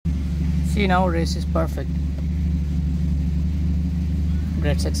See, now race is perfect.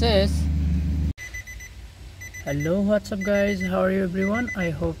 Great success. Hello, what's up guys, how are you everyone?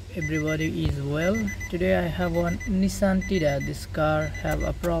 I hope everybody is well. Today I have one Nissan Tida. This car have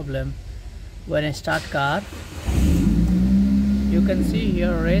a problem when I start car. You can see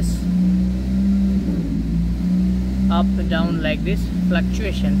here race up down like this,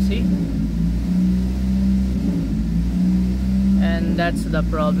 fluctuation, see, and that's the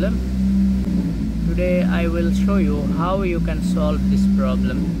problem. Today I will show you how you can solve this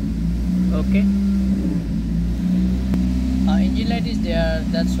problem. Okay, engine light is there,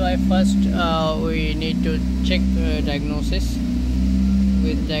 that's why first we need to check diagnosis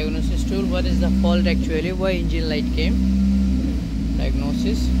with diagnosis tool. What is the fault actually, why engine light came?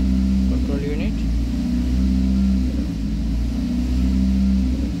 Diagnosis, control unit.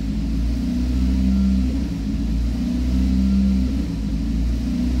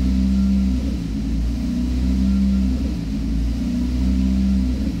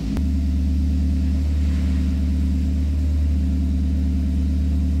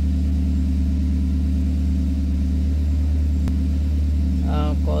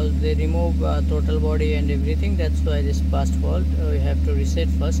 Cause they remove throttle body and everything, that's why this past fault. We have to reset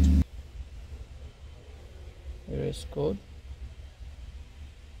first. Here is code.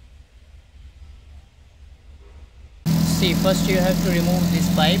 See, first you have to remove this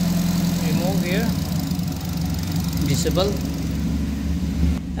pipe. Remove here, disable,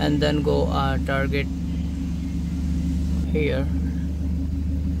 and then go target here,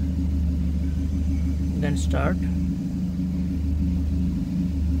 then start.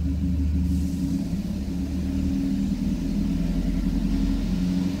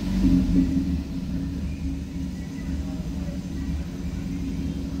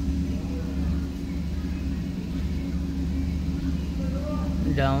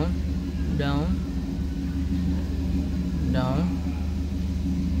 Down, down, down,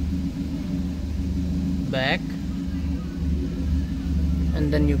 back,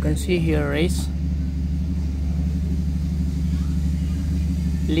 and then you can see here race.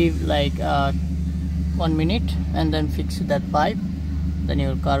 Leave like 1 minute and then fix that pipe, then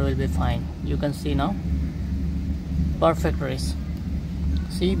your car will be fine. You can see now, perfect race.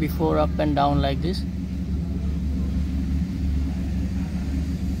 See, before up and down like this.